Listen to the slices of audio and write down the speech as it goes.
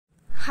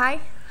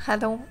Hi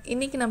hello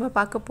இன்றைக்கி நம்ம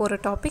பார்க்க போகிற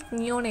டாபிக்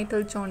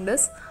நியோனேட்டல்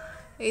ஜாண்டிஸ்.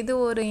 இது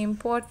ஒரு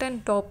important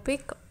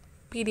topic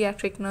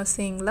paediatric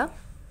நர்சிங்கில்.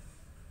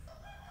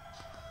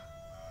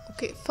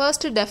 Okay,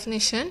 first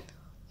definition: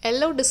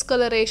 yellow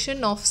discoloration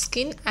of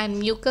skin and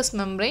mucous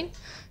membrane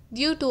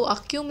due to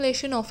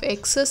accumulation of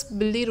excess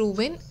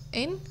bilirubin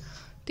in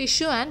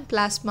tissue and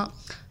plasma.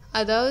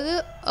 அதாவது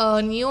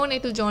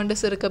neonatal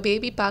jaundice இருக்க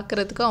baby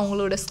பார்க்குறதுக்கு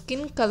அவங்களோட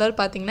ஸ்கின் கலர்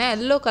பார்த்திங்கன்னா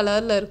yellow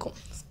கலரில் இருக்கும்.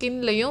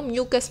 ஸ்கின்லேயும்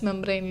mucus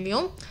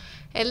மெம்ப்ரெயின்லேயும்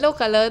yellow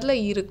கலரில்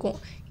இருக்கும்.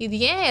 இது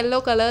ஏன் எல்லோ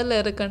கலரில்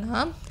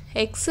இருக்குன்னா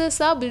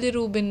எக்ஸஸாக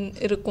பிலிரூபின்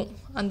இருக்கும்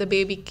அந்த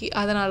பேபிக்கு.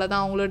 அதனால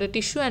தான் அவங்களோட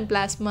டிஷ்யூ அண்ட்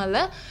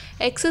பிளாஸ்மாவில்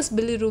எக்ஸஸ்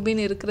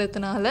பிலிரூபின்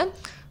இருக்கிறதுனால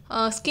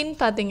ஸ்கின்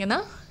பார்த்திங்கன்னா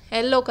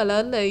எல்லோ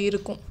கலரில்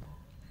இருக்கும்.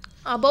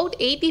 About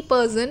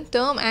 80%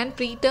 term and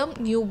preterm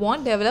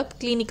newborn develop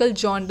clinical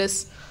jaundice.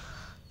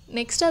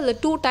 Next அதில்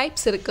 2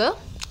 டைப்ஸ் இருக்குது: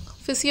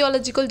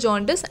 physiological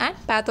jaundice and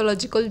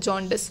pathological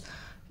jaundice.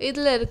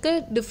 இதில் இருக்க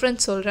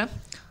டிஃப்ரென்ஸ் சொல்கிறேன்.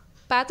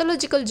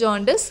 Pathological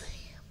jaundice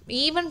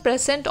even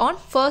present on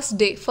first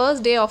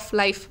day of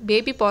life.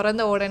 Baby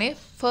பிறந்த உடனே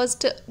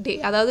ஃபர்ஸ்ட் டே,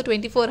 அதாவது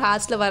 24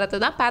 ஹார்ஸில் வரது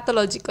தான்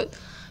பேத்தாலஜிக்கல்.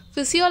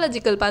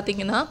 ஃபிசியாலஜிக்கல்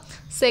பார்த்திங்கன்னா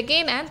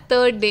second and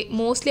third day,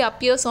 mostly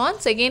appears on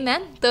second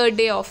and third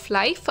day of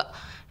life.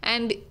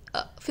 And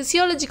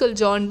physiological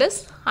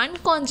jaundice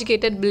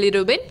அன்கான்ஜுகேட்டட்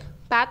bilirubin,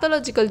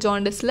 pathological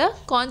ஜாண்டிஸில்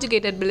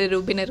conjugated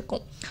bilirubin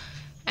இருக்கும்.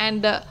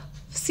 And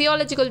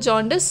physiological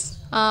jaundice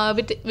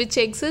which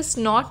exists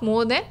not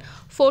more than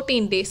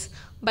 14 days.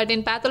 But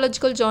in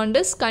pathological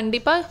jaundice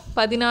கண்டிப்பாக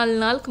 14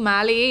 நாளுக்கு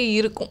மேலேயே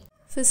இருக்கும்.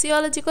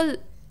 Physiological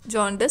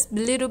jaundice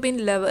bilirubin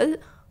level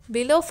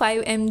below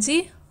 5 mg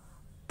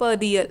per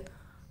dl.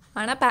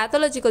 ஆனால்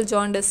pathological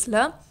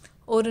jaundiceல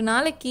ஒரு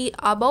நாளைக்கு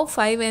above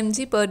 5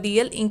 mg per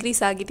dl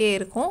increase ஆகிட்டே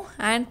இருக்கும்.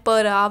 And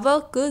per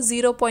hourக்கு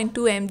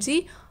 0.2 mg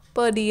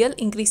per dl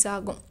increase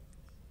ஆகும்.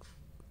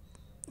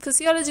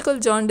 ஃபிசியாலஜிக்கல்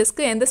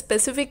ஜாண்டிஸ்க்கு எந்த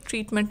ஸ்பெசிஃபிக்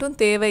ட்ரீட்மெண்ட்டும்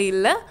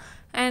தேவையில்லை.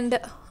 அண்ட்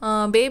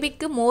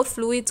பேபிக்கு மோர்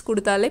ஃப்ளூயிட்ஸ்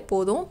கொடுத்தாலே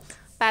போதும்.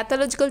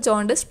 Pathological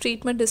jaundice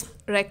treatment is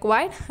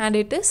required and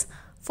it is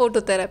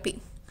phototherapy.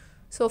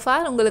 So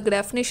for உங்களுக்கு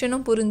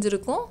டெஃபினேஷனும்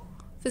புரிஞ்சிருக்கும்,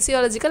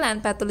 ஃபிசியாலஜிக்கல்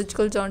அண்ட்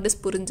பேத்தாலஜிக்கல் ஜாண்டிஸ்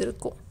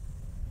புரிஞ்சிருக்கும்.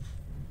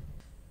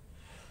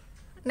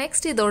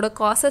 நெக்ஸ்ட் இதோட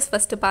காசஸ்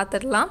ஃபஸ்ட்டு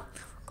பார்த்துடலாம்.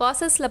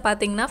 காசஸில்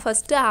பார்த்திங்கன்னா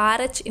first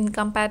RH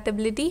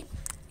incompatibility,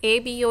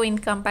 ABO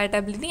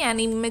incompatibility and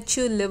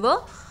immature liver,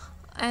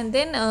 and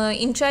then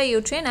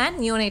intrauterine and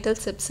neonatal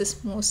sepsis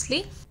mostly.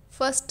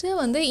 First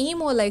வந்து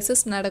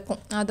ஈமோலைசிஸ் நடக்கும்,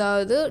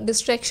 அதாவது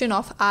destruction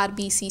of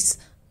RBCs.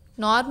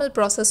 Normal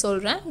process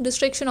சொல்கிறேன்.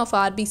 டிஸ்ட்ரக்ஷன் ஆஃப்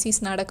RBCs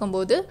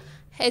நடக்கும்போது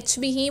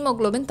HB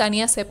haemoglobin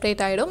தனியாக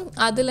செப்ரேட் ஆகிடும்.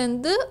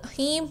 அதுலேருந்து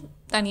ஹீம்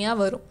தனியாக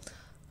வரும்,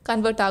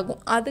 கன்வெர்ட்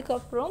ஆகும்.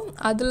 அதுக்கப்புறம்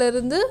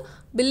அதிலிருந்து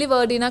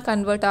பில்லிவர்டினாக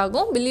கன்வெர்ட்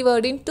ஆகும்.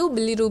 பில்லிவர்டின் டு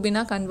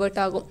பில்லிரூபினாக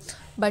கன்வெர்ட் ஆகும்.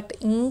 பட்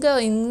இங்கே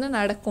என்ன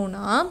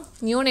நடக்கும்னா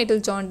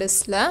நியோனேட்டல்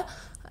ஜாண்டிஸில்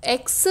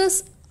எக்ஸஸ்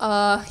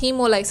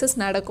ஹீமோலைசிஸ்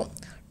நடக்கும்.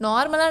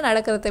 நார்மலாக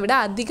நடக்கிறத விட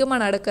அதிகமாக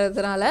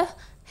நடக்கிறதுனால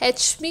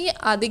HB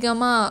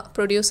அதிகமாக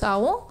ப்ரொடியூஸ்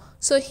ஆகும்.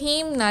 ஸோ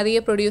ஹீம் நிறைய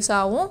ப்ரொடியூஸ்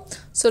ஆகும்.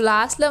 ஸோ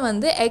லாஸ்ட்டில்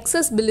வந்து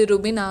எக்ஸஸ்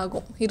பிலிரூபின்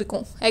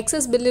இருக்கும்.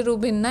 எக்ஸஸ்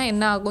பிலிரூபின்னா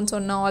என்ன ஆகும்னு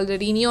சொன்னால்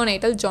ஆல்ரெடி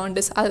நியோனேட்டல்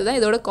ஜாண்டிஸ். அதுதான்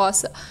இதோட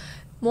காசு.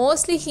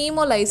 மோஸ்ட்லி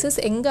ஹீமோலைசிஸ்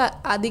எங்கே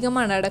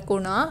அதிகமாக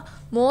நடக்கும்னா,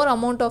 மோர்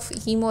அமௌண்ட் ஆஃப்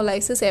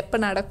ஹீமோலைசிஸ் எப்போ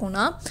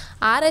நடக்கும்னா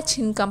RH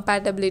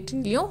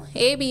இன்கம்பேட்டபிலிட்டிலையும்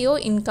ABO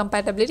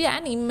incompatibility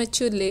and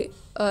immature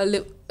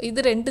live, இது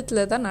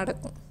ரெண்டுத்தில் தான்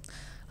நடக்கும்.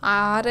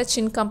 RH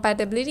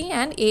இன்கம்பேட்டபிலிட்டி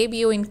அண்ட்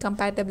ABO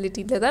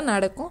இன்கம்பேட்டபிலிட்டியில் தான்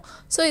நடக்கும்.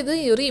 ஸோ இது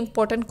ஒரு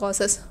important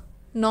causes.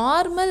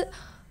 Normal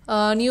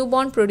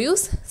newborn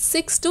produce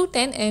 6 to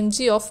 10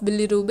 mg of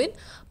bilirubin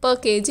per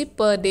kg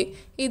per day.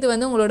 இது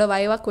வந்து உங்களோட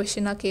வைவா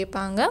கொஷினாக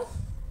கேட்பாங்க.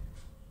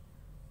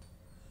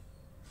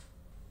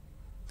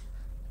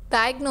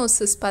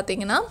 டயக்னோசிஸ்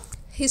பார்த்திங்கன்னா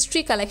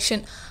ஹிஸ்ட்ரி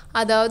கலெக்ஷன்,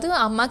 அதாவது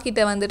அம்மா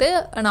கிட்ட வந்துட்டு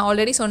நான்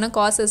ஆல்ரெடி சொன்ன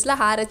காசஸில்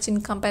RH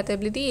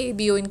incompatibility,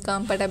 ABO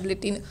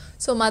இன்கம்பேட்டபிலிட்டின்னு.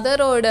 So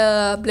மதரோட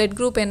blood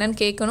group என்னன்னு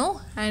கேட்கணும்.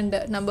 அண்ட்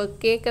நம்ம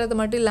கேட்குறது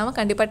மட்டும் இல்லாமல்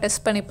கண்டிப்பாக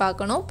டெஸ்ட் பண்ணி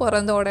பார்க்கணும்.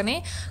 பிறந்த உடனே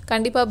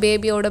கண்டிப்பாக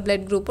பேபியோட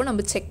பிளட் குரூப்பும்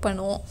நம்ம செக்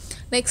பண்ணுவோம்.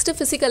 Next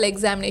physical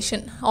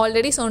examination.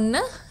 ஆல்ரெடி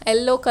சொன்ன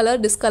yellow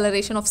colour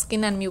discolouration of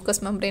skin and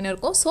mucus membrane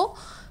இருக்கும். ஸோ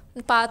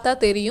பார்த்தா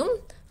தெரியும்.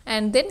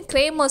 அண்ட் தென்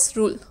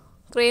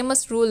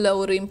கிரேமர்ஸ் ரூலில்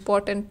ஒரு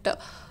இம்பார்ட்டண்ட்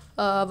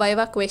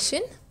வைவா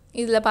கொஷின்.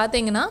 இதில்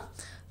பார்த்தீங்கன்னா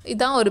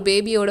இதுதான் ஒரு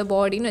பேபியோட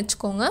பாடின்னு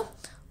வச்சுக்கோங்க.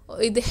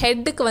 இது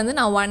ஹெட்டுக்கு வந்து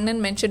நான்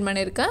 1ன்னு மென்ஷன்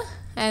பண்ணியிருக்கேன்.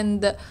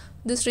 And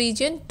this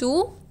region 2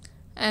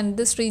 and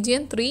this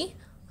region 3,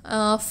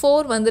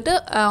 4 வந்துட்டு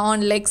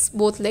on Lex,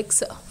 both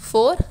Lex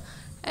 4.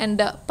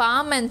 And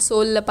bomb and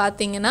சோலில்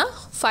பார்த்தீங்கன்னா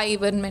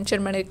 5ன்னு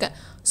மென்ஷன் பண்ணியிருக்கேன்.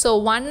 ஸோ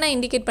 1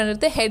 இண்டிகேட்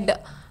பண்ணுறது ஹெட்.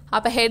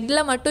 அப்போ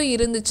ஹெட்டில் மட்டும்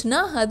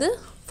இருந்துச்சுன்னா அது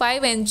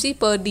 5 mg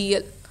per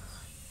dl.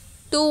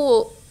 2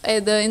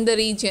 இது இந்த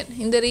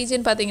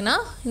ரீஜன் பார்த்திங்கன்னா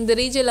இந்த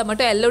ரீஜனில்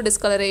மட்டும் எல்லோ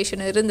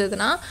டிஸ்கலரேஷன்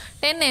இருந்ததுன்னா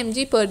 10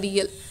 mg per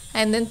dl.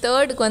 And then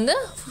தேர்டுக்கு வந்து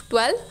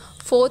 12,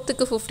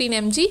 ஃபோர்த்துக்கு 15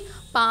 mg,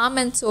 பாம்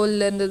அண்ட்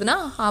சோலில் இருந்ததுன்னா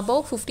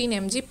above 15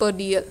 mg per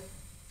dl.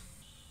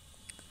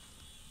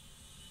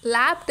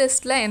 Lab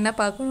டெஸ்ட்டில் என்ன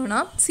பார்க்கணுன்னா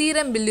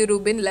சீரம்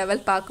பிலிரூபின்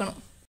லெவல் பார்க்கணும்.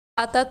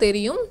 பார்த்தா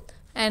தெரியும்.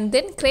 அண்ட்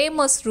தென்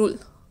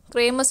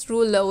கிரேமர்ஸ்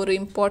ரூல் ஒரு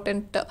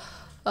இம்பார்ட்டண்ட்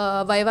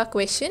வைவா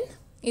கொஷின்.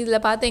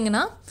 இதில்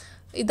பார்த்தீங்கன்னா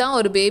இதுதான்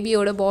ஒரு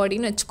பேபியோட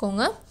பாடின்னு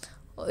வச்சுக்கோங்க.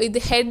 இது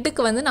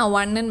ஹெட்டுக்கு வந்து நான்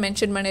 1ன்னு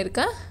மென்ஷன்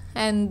பண்ணியிருக்கேன்.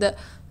 And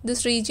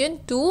this region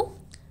 2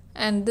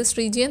 and this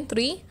region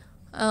 3,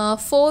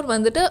 4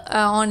 வந்துட்டு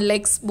on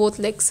Lex, both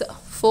Lex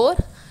 4.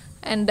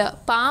 And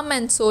bomb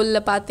and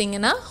சோலில்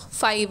பார்த்தீங்கன்னா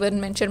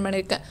 5ன்னு மென்ஷன்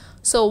பண்ணியிருக்கேன்.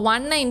 ஸோ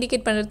 1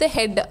 இண்டிகேட் பண்ணுறது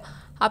ஹெட்.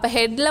 அப்போ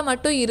ஹெட்டில்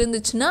மட்டும்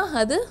இருந்துச்சுன்னா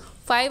அது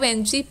 5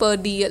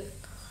 mg/dl.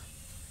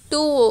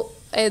 2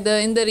 இது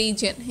இந்த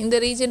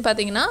ரீஜன்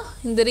பார்த்தீங்கன்னா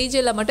இந்த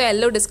ரீஜனில் மட்டும்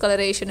எல்லோ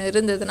டிஸ்கலரேஷன்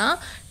இருந்ததுன்னா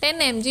 10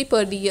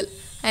 mg/dl.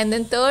 அண்ட்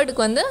தென்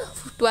தேர்டுக்கு வந்து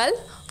 12,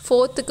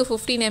 ஃபோர்த்துக்கு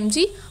 15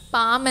 mg,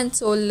 பாம் அண்ட்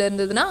சோலில்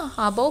இருந்ததுன்னா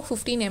அபவ்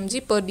 15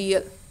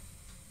 mg/dl.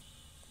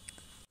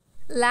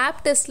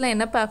 லேப் டெஸ்ட்டில்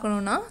என்ன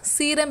பார்க்கணுன்னா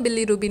சீரம்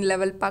பில்லிரூபின்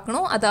லெவல்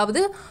பார்க்கணும்.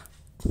 அதாவது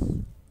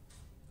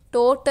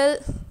டோட்டல்,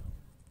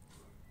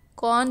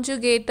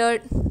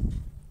 கான்ஜுகேட்டட்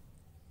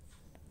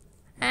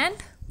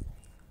அண்ட்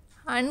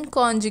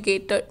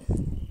அன்கான்ஜுகேட்டட்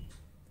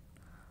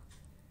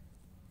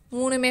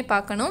மூணுமே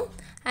பார்க்கணும்.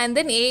 அண்ட்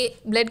தென்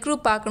பிளட்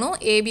குரூப் பார்க்கணும்.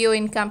 ஏபிஓ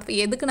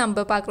எதுக்கு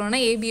நம்ம பார்க்குறோன்னா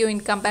ஏபிஓ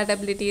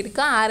இன்கம்பேட்டபிலிட்டி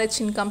இருக்கா, RH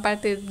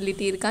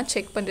இன்கம்பேட்டபிலிட்டி இருக்கான்னு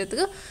செக்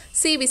பண்ணுறதுக்கு.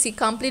 சிபிசி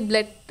கம்ப்ளீட்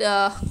பிளட்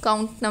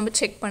கவுண்ட் நம்ம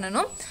செக்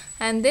பண்ணணும்.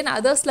 அண்ட் தென்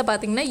அதர்ஸில்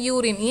பார்த்திங்கன்னா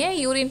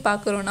urine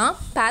பார்க்குறோன்னா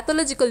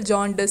pathological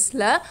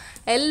ஜாண்டிஸில்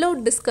yellow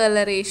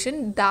discolouration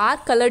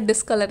dark colour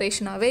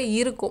டிஸ்கலரேஷனாகவே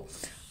இருக்கும்.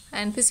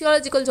 அண்ட்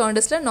ஃபிசியாலஜிக்கல்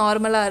ஜாண்டிஸில்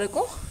நார்மலாக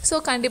இருக்கும். ஸோ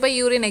கண்டிப்பாக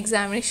யூரின்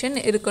எக்ஸாமினேஷன்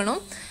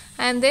இருக்கணும்.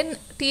 And then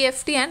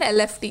TFT and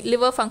LFT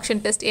liver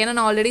function test. ஏன்னா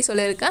நான் ஆல்ரெடி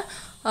சொல்லியிருக்கேன்,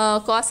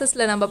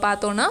 காசஸில் நம்ம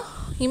பார்த்தோன்னா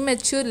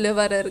இம்மெச்சூர்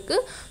லிவர்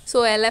இருக்குது. So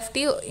LFT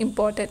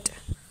important.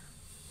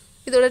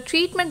 இதோட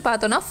ட்ரீட்மெண்ட்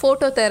பார்த்தோன்னா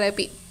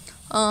phototherapy.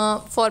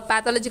 For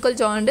pathological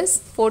jaundice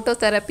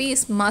phototherapy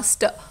is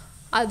must.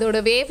 அதோட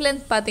வேவ்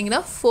லென்த்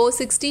பார்த்தீங்கன்னா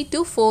 460 to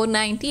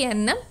 490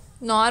 nm.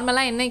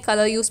 நார்மலாக என்ன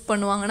கலர் யூஸ்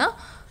பண்ணுவாங்கன்னா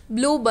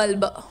ப்ளூ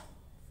பல்பு,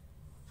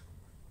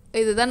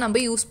 இதுதான் நம்ம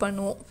யூஸ்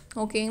பண்ணுவோம்.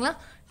 ஓகேங்களா.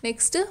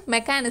 நெக்ஸ்ட்டு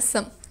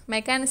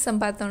மெக்கானிசம்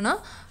பார்த்தோன்னா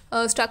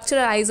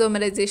ஸ்ட்ரக்சரல்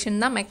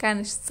ஐசோமரைசேஷன் தான்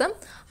மெக்கானிசம்.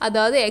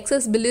 அதாவது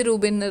எக்ஸஸ்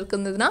பில்லிரூபின்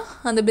இருக்குதுன்னா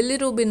அந்த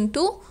பில்லிரூபின்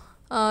டு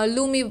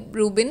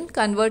லூமிரூபின்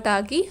கன்வெர்ட்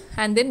ஆகி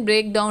அண்ட் தென்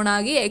பிரேக் டவுன்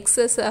ஆகி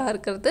எக்ஸஸாக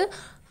இருக்கிறது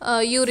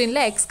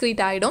யூரினில்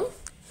எக்ஸ்க்ரீட் ஆகிடும்.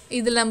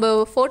 இதில் நம்ம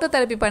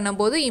ஃபோட்டோதெரப்பி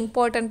பண்ணும்போது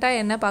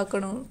இம்பார்ட்டண்ட்டாக என்ன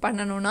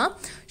பண்ணணும்னா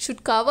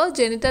should cover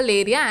genital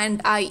area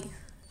and I.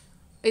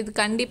 இது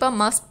கண்டிப்பாக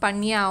மஸ்ட்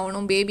பண்ணியே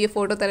ஆகணும் பேபியை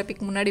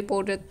ஃபோட்டோதெரப்பிக்கு முன்னாடி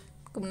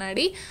போடுறதுக்கு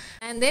முன்னாடி.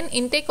 And then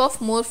intake of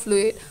more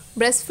fluid.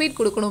 Breast feet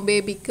கொடுக்கணும்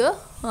பேபிக்கு.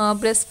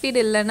 பிரெஸ்ட் ஃபீட்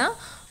இல்லைன்னா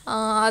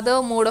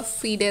அதர் மோட் ஆஃப்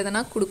ஃபீட்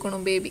எதனா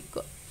கொடுக்கணும்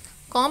பேபிக்கு.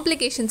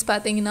 காம்ப்ளிகேஷன்ஸ்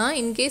பார்த்தீங்கன்னா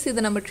இன்கேஸ்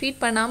இதை நம்ம ட்ரீட்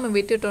பண்ணாமல்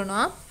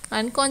விட்டுட்டோன்னா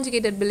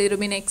அன்கான்ஜுகேட்டட்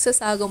பில்லிரூபின்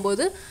எக்ஸஸ்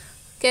ஆகும்போது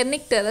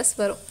கெர்னிக் டெரஸ்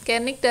வரும்.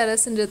 கெர்னிக்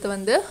டெரஸ்ன்றது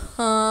வந்து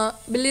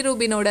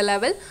பில்லிரூபினோட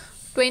லெவல்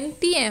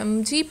 20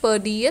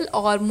 mg/dl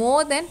ஆர்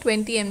மோர் தென்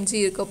 20 mg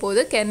இருக்க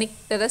போது கெர்னிக்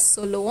டெரஸ்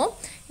சொல்லுவோம்.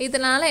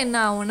 இதனால் என்ன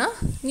ஆகும்னா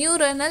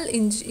நியூரனல்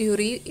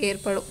இன்ஜுரி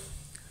ஏற்படும்.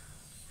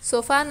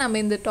 ஸோஃபார் நம்ம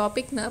இந்த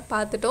டாபிக்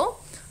பார்த்துட்டோம்.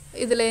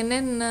 இதில்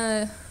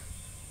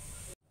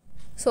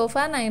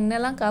நான்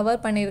என்னெல்லாம்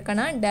கவர்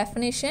பண்ணியிருக்கேன்னா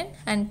definition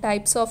and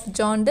types of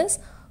jaundice,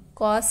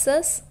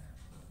 causes,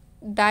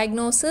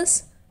 diagnosis,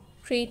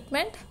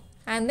 treatment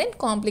and then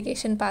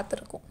complication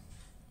பார்த்துருக்கோம்.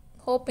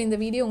 ஹோப் இந்த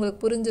வீடியோ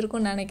உங்களுக்கு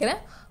புரிஞ்சிருக்கும்னு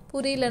நினைக்கிறேன்.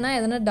 புரியலனா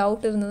எதனா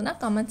டவுட் இருந்ததுன்னா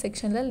கமெண்ட்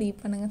செக்ஷனில்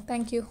லீவ் பண்ணுங்கள்.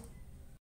 தேங்க்யூ.